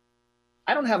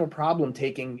 I don't have a problem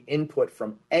taking input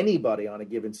from anybody on a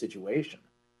given situation.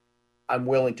 I'm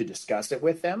willing to discuss it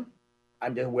with them.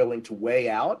 I'm willing to weigh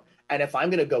out. And if I'm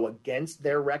going to go against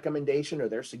their recommendation or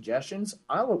their suggestions,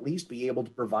 I'll at least be able to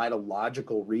provide a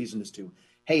logical reason as to,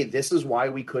 hey, this is why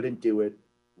we couldn't do it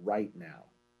right now.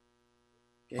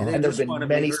 And there have been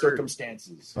many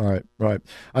circumstances. All right.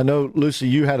 I know, Lucy,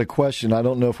 you had a question. I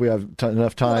don't know if we have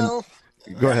enough time. Well,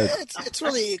 go ahead. It's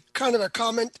really kind of a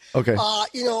comment. Okay.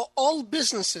 All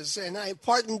businesses, and I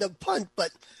pardon the pun,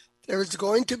 but there's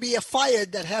going to be a fire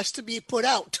that has to be put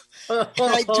out. And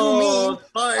I do mean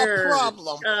a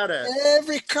problem. Got it.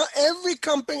 Every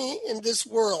company in this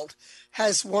world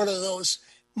has one of those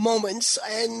moments,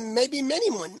 and maybe many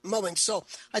moments. So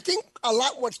I think a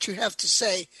lot what you have to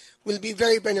say will be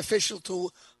very beneficial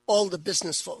to all the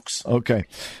business folks. Okay.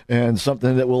 And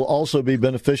something that will also be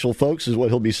beneficial, folks, is what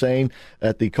he'll be saying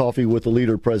at the Coffee with the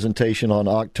Leader presentation on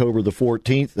October the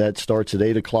 14th. That starts at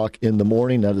 8 o'clock in the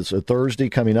morning. That is a Thursday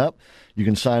coming up. You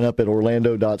can sign up at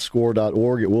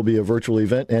orlando.score.org. It will be a virtual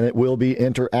event, and it will be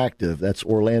interactive. That's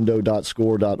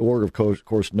orlando.score.org. Of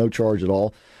course, no charge at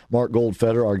all. Mark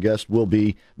Goldfeder, our guest, will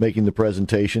be making the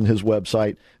presentation. His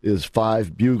website is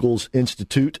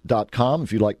 5buglesinstitute.com.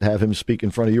 If you'd like to have him speak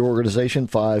in front of your organization,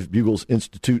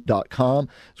 5buglesinstitute.com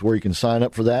is where you can sign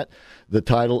up for that. The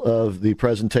title of the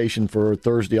presentation for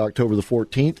Thursday, October the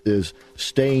 14th is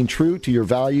Staying True to Your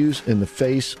Values in the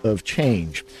Face of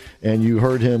Change. And you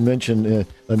heard him mention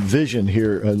a vision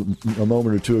here a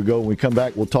moment or two ago. When we come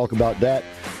back, we'll talk about that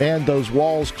and those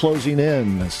walls closing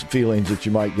in feelings that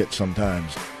you might get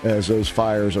sometimes as those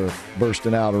fires are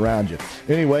bursting out around you.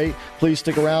 Anyway, please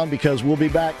stick around because we'll be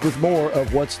back with more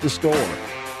of What's the Score?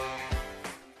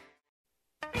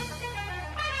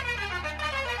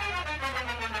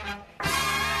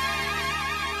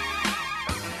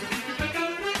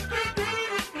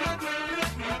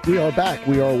 We are back.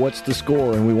 We are What's the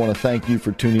Score, and we want to thank you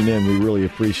for tuning in. We really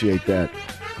appreciate that.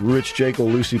 Rich Jekyll,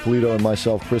 Lucy Polito, and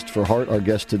myself, Christopher Hart. Our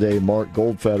guest today, Mark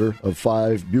Goldfeder of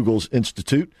 5 Bugles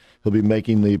Institute. He'll be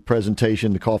making the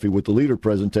presentation, the Coffee with the Leader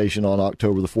presentation on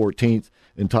October the 14th,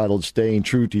 entitled Staying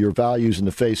True to Your Values in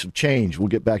the Face of Change. We'll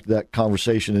get back to that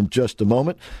conversation in just a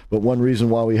moment. But one reason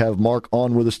why we have Mark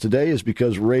on with us today is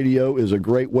because radio is a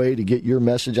great way to get your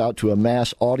message out to a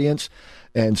mass audience.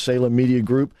 And Salem Media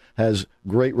Group has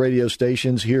great radio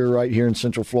stations right here in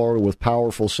Central Florida with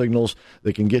powerful signals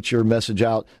that can get your message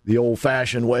out the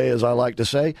old-fashioned way, as I like to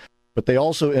say. But they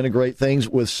also integrate things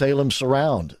with Salem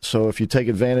Surround. So if you take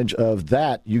advantage of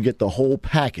that, you get the whole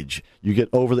package. You get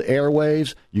over the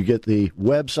airwaves, you get the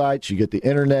websites, you get the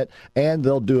internet, and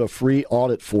they'll do a free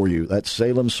audit for you. That's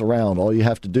Salem Surround. All you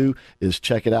have to do is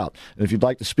check it out. And if you'd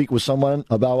like to speak with someone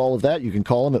about all of that, you can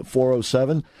call them at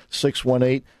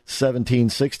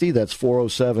 407-618-1760. That's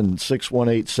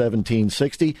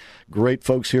 407-618-1760. Great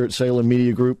folks here at Salem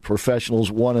Media Group,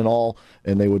 professionals one and all,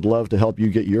 and they would love to help you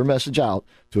get your message out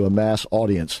to a mass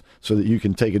audience so that you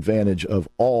can take advantage of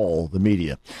all the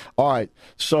media. All right,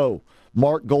 so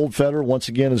Mark Goldfeder, once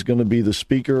again, is going to be the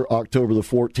speaker October the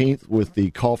 14th with the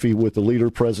Coffee with the Leader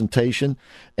presentation.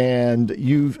 And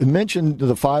you've mentioned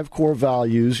the 5 core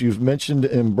values. You've mentioned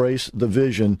embrace the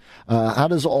vision. How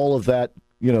does all of that,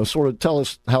 sort of tell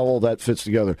us how all that fits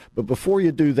together? But before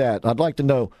you do that, I'd like to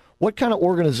know what kind of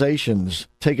organizations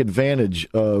take advantage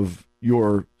of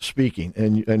your speaking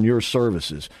and your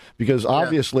services, because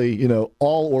obviously,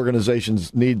 all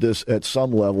organizations need this at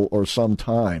some level or some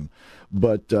time.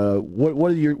 But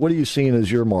what are you seeing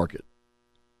as your market?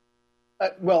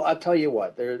 Well, I'll tell you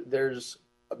what. There's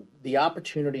the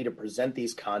opportunity to present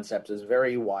these concepts is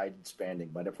very wide and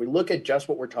spanning. But if we look at just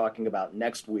what we're talking about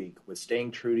next week with staying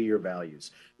true to your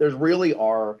values, there really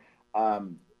are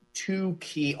 2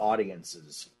 key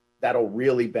audiences that'll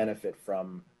really benefit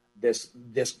from this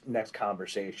next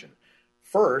conversation.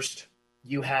 First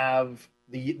you have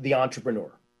the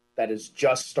entrepreneur that is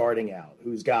just starting out,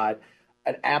 who's got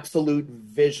an absolute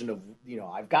vision of,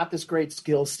 I've got this great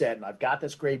skill set and I've got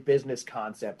this great business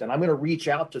concept, and I'm going to reach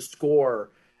out to SCORE.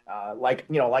 Like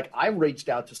I reached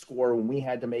out to SCORE when we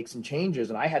had to make some changes,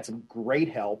 and I had some great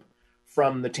help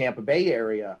from the Tampa Bay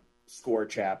area SCORE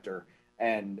chapter,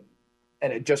 and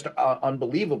it just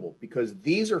unbelievable, because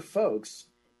these are folks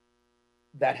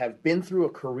that have been through a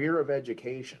career of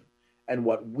education. And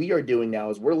what we are doing now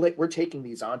is we're taking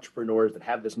these entrepreneurs that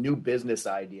have this new business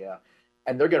idea,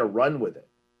 and they're going to run with it.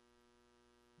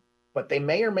 But they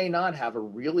may or may not have a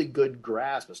really good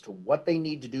grasp as to what they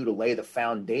need to do to lay the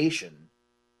foundation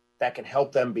that can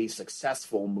help them be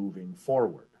successful moving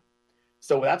forward.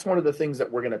 So that's one of the things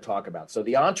that we're going to talk about. So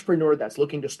the entrepreneur that's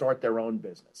looking to start their own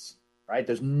business, right?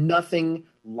 There's nothing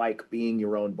like being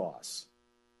your own boss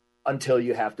until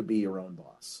you have to be your own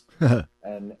boss.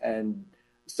 and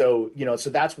so, so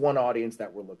that's one audience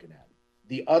that we're looking at.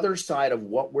 The other side of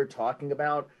what we're talking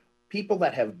about, people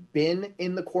that have been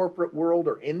in the corporate world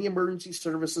or in the emergency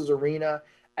services arena,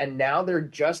 and now they're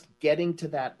just getting to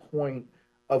that point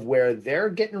of where they're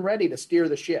getting ready to steer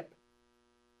the ship.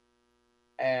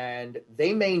 And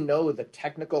they may know the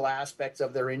technical aspects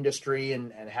of their industry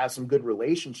and have some good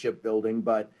relationship building,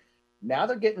 but now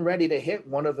they're getting ready to hit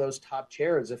one of those top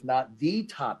chairs, if not the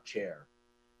top chair.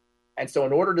 And so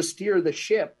in order to steer the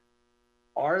ship,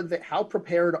 how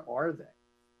prepared are they?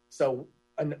 So,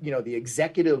 the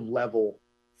executive level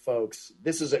folks,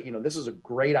 this is a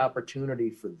great opportunity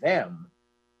for them,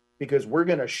 because we're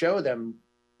going to show them,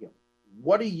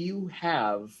 what do you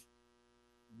have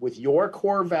with your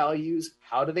core values?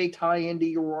 How do they tie into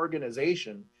your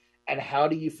organization? And how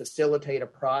do you facilitate a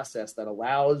process that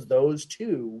allows those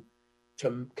two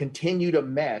to continue to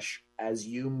mesh as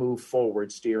you move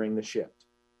forward, steering the ship?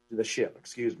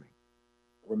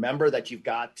 Remember that you've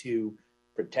got to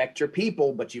protect your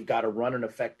people, but you've got to run an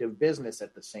effective business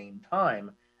at the same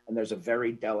time. And there's a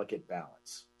very delicate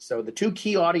balance. So the two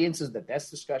key audiences that this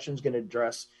discussion is going to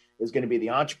address is going to be the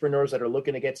entrepreneurs that are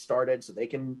looking to get started so they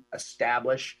can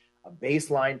establish a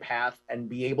baseline path and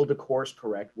be able to course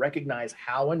correct, recognize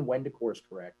how and when to course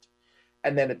correct.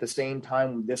 And then at the same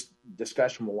time, this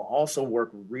discussion will also work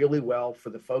really well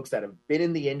for the folks that have been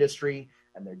in the industry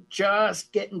and they're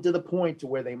just getting to the point to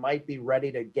where they might be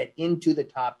ready to get into the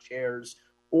top chairs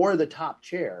or the top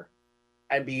chair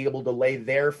and be able to lay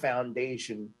their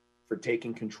foundation for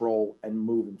taking control and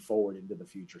moving forward into the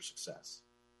future success.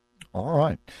 All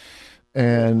right.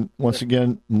 And once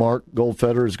again, Mark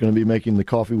Goldfeder is going to be making the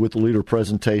Coffee with the Leader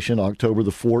presentation October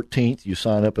the 14th. You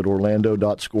sign up at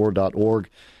orlando.score.org.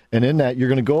 And in that, you're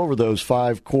going to go over those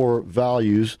 5 core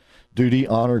values: duty,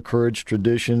 honor, courage,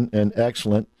 tradition, and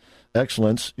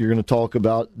excellence. You're going to talk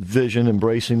about vision,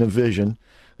 embracing the vision.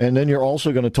 And then you're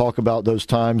also going to talk about those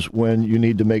times when you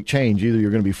need to make change. Either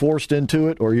you're going to be forced into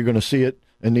it or you're going to see it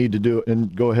and need to do it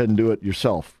and go ahead and do it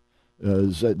yourself.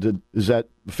 Is that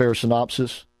a fair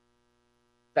synopsis?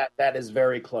 That is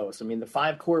very close. I mean, the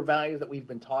 5 core values that we've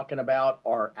been talking about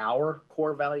are our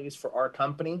core values for our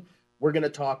company. We're going to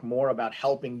talk more about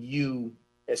helping you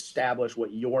establish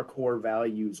what your core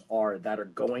values are that are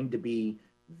going to be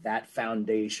that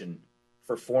foundation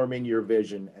for forming your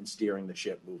vision and steering the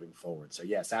ship moving forward. So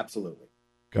yes, absolutely.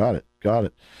 Got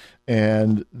it.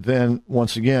 And then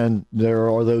once again, there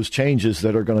are those changes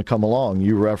that are going to come along.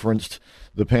 You referenced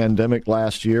the pandemic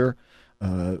last year.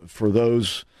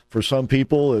 For some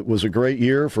people, it was a great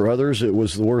year. For others, it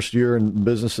was the worst year in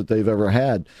business that they've ever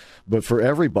had. But for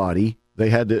everybody, they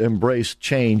had to embrace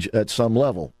change at some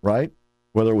level, right?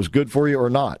 Whether it was good for you or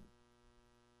not.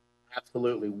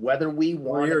 Absolutely. Whether we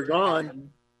wanted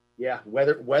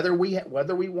whether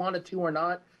we wanted to or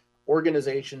not,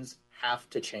 organizations have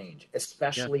to change,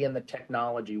 especially in the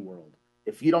technology world.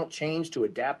 If you don't change to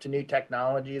adapt to new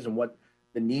technologies and what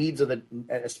the needs of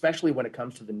especially when it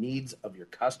comes to the needs of your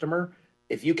customer,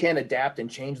 if you can't adapt and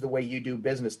change the way you do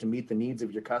business to meet the needs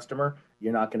of your customer,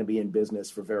 you're not going to be in business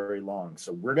for very long.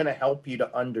 So we're going to help you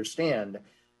to understand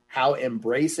how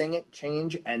embracing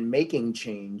change and making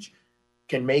change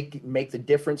can make the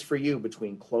difference for you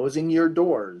between closing your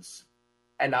doors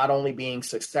and not only being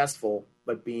successful,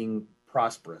 but being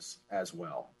prosperous as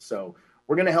well. So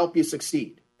we're going to help you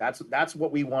succeed. That's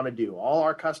what we want to do. All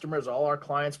our customers, all our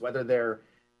clients, whether they're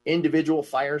individual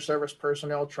fire service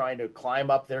personnel trying to climb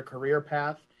up their career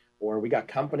path, or we got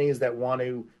companies that want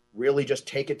to really just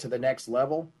take it to the next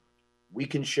level, we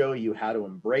can show you how to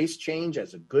embrace change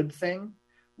as a good thing.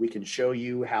 We can show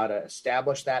you how to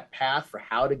establish that path for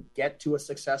how to get to a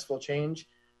successful change.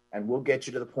 And we'll get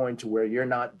you to the point to where you're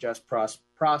not just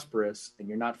prosperous and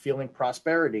you're not feeling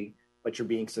prosperity, but you're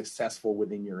being successful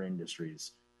within your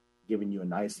industries, giving you a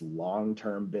nice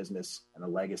long-term business and a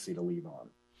legacy to leave on.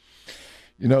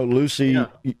 You know, Lucy,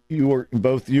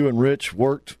 both you and Rich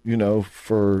worked,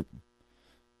 for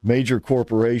major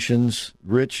corporations.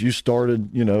 Rich, you started,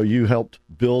 you helped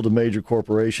build a major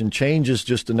corporation. Change is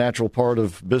just a natural part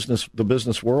of the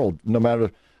business world, no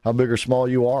matter how big or small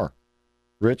you are.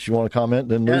 Rich, you want to comment?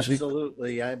 Then Lucy?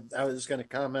 Absolutely. I was going to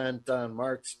comment on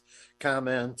Mark's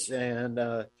comments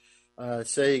and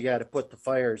say you got to put the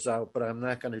fires out, but I'm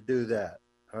not going to do that.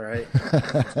 All right.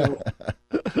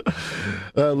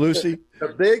 Lucy?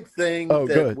 The big thing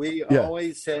that we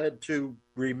always had to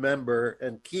remember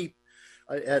and keep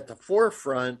at the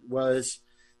forefront was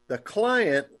the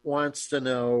client wants to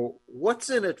know what's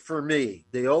in it for me,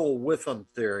 the old Witham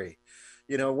theory.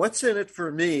 What's in it for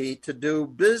me to do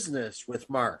business with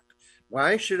Mark?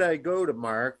 Why should I go to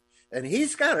Mark? And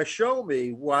he's got to show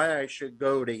me why I should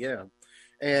go to him.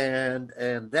 And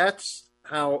that's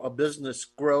how a business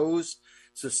grows,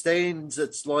 sustains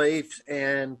its life,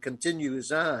 and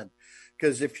continues on.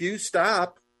 Because if you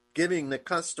stop giving the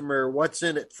customer what's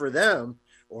in it for them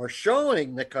or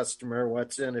showing the customer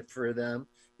what's in it for them,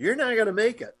 you're not going to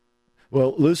make it.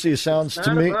 Well, Lucy, it sounds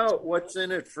to me... It's not about what's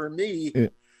in it for me.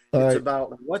 It's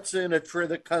about what's in it for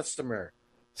the customer.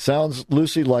 Sounds,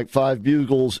 Lucy, like Five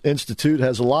Bugles Institute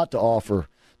has a lot to offer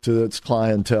to its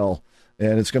clientele,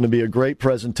 and it's going to be a great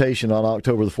presentation on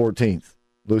October the 14th.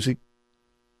 Lucy?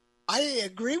 I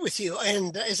agree with you.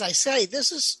 And as I say,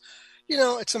 this is,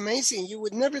 it's amazing. You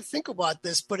would never think about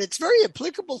this, but it's very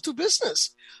applicable to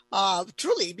business,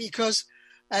 truly, because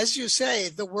as you say,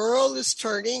 the world is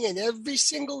turning and every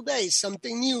single day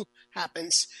something new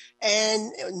happens.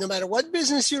 And no matter what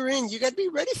business you're in, you got to be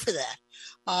ready for that.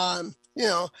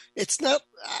 It's not,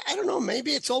 I don't know,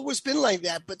 maybe it's always been like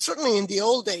that, but certainly in the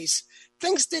old days,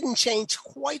 things didn't change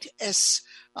quite as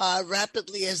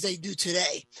rapidly as they do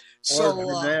today. Or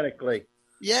dramatically.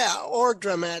 Or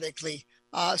dramatically.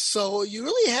 So you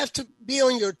really have to be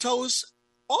on your toes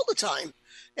all the time.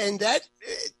 And that's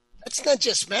not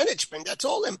just management, that's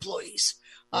all employees.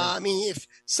 If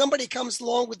somebody comes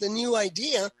along with a new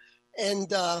idea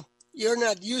and you're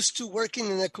not used to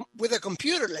working with a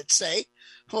computer, let's say,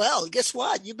 well, guess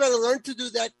what? You better learn to do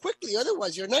that quickly.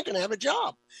 Otherwise, you're not going to have a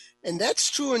job. And that's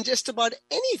true in just about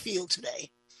any field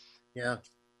today. Yeah.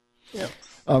 Yeah.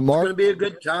 Mark? It's going to be a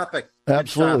good topic.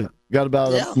 Absolutely. Got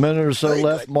about a minute or so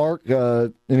left. Good. Mark,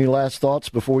 any last thoughts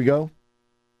before we go?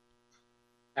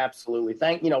 Absolutely.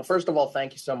 First of all,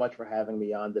 thank you so much for having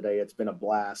me on today. It's been a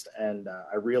blast, and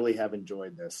I really have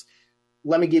enjoyed this.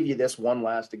 Let me give you this one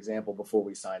last example before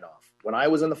we sign off. When I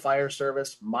was in the fire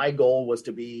service, my goal was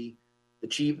to be the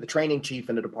training chief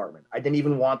in the department. I didn't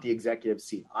even want the executive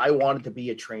seat. I wanted to be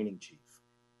a training chief.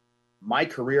 My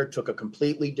career took a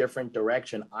completely different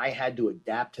direction. I had to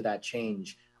adapt to that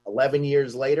change. 11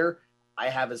 years later, I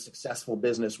have a successful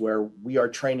business where we are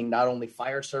training not only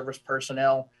fire service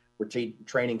personnel, we're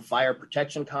training fire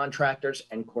protection contractors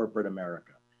and corporate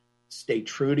America. Stay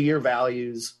true to your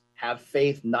values. Have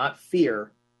faith, not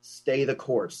fear. Stay the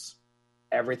course.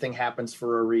 Everything happens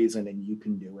for a reason, and you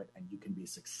can do it, and you can be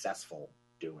successful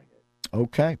doing it.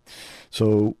 Okay.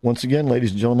 So once again,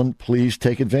 ladies and gentlemen, please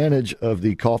take advantage of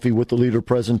the Coffee with the Leader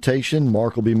presentation.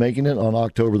 Mark will be making it on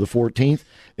October the 14th,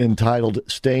 entitled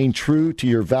Staying True to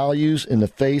Your Values in the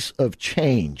Face of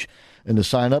Change. And to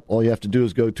sign up, all you have to do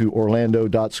is go to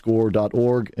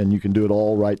orlando.score.org, and you can do it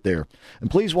all right there. And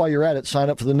please, while you're at it, sign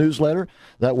up for the newsletter.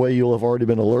 That way you'll have already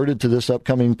been alerted to this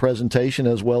upcoming presentation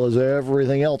as well as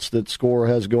everything else that SCORE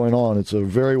has going on. It's a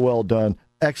very well done,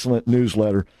 excellent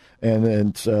newsletter, and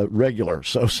it's regular.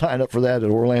 So sign up for that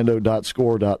at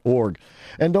orlando.score.org.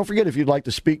 And don't forget, if you'd like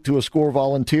to speak to a SCORE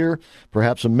volunteer,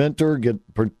 perhaps a mentor,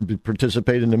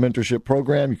 participate in the mentorship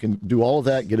program, you can do all of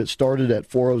that. Get it started at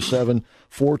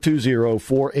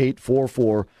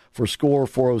 407-420-4844 for SCORE,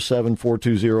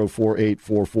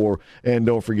 407-420-4844. And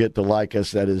don't forget to like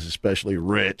us. That is especially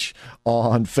Rich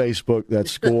on Facebook.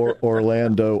 That's SCORE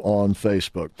Orlando on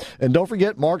Facebook. And don't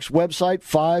forget Mark's website,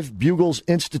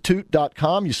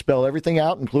 5buglesinstitute.com. You spell everything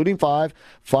out, including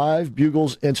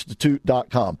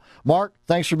 5buglesinstitute.com. Mark,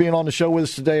 thanks for being on the show with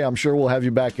us today. I'm sure we'll have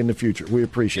you back in the future. We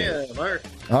appreciate it. Yeah, Mark.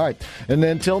 All right. And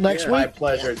then until next week. My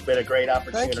pleasure. It's been a great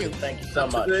opportunity. Thank you so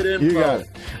much. You got it.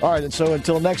 All right. And so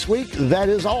until next week, that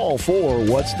is all for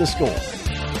What's the Score?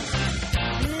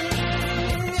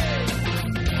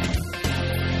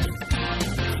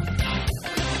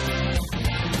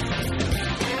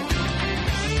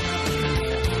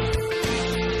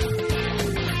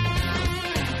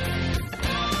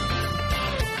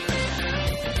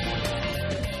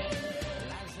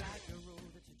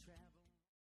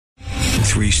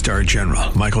 3-star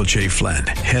general Michael J. Flynn,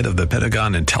 head of the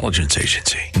Pentagon Intelligence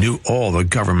Agency, knew all the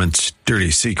government's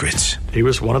dirty secrets. He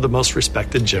was one of the most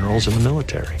respected generals in the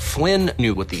military. Flynn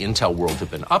knew what the intel world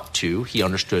had been up to. He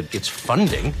understood its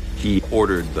funding. He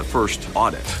ordered the first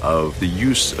audit of the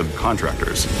use of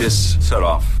contractors. This set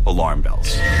off alarm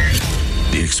bells.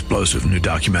 The explosive new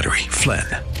documentary, Flynn,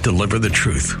 Deliver the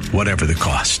Truth, Whatever the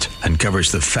Cost, uncovers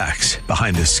the facts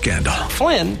behind this scandal.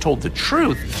 Flynn told the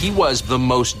truth. He was the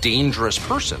most dangerous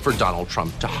person for Donald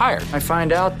Trump to hire. I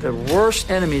find out the worst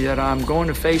enemy that I'm going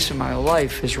to face in my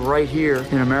life is right here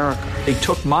in America. They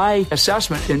took my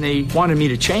assessment and they wanted me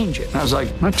to change it. And I was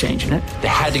like, I'm not changing it. They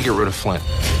had to get rid of Flynn.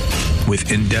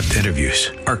 With in-depth interviews,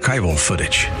 archival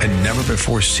footage, and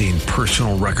never-before-seen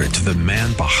personal records of the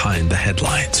man behind the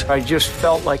headlines. I just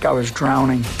felt like I was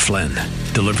drowning. Flynn,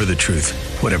 Deliver the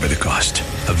Truth, Whatever the Cost.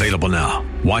 Available now.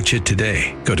 Watch it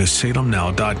today. Go to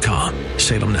salemnow.com.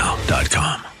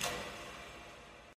 salemnow.com.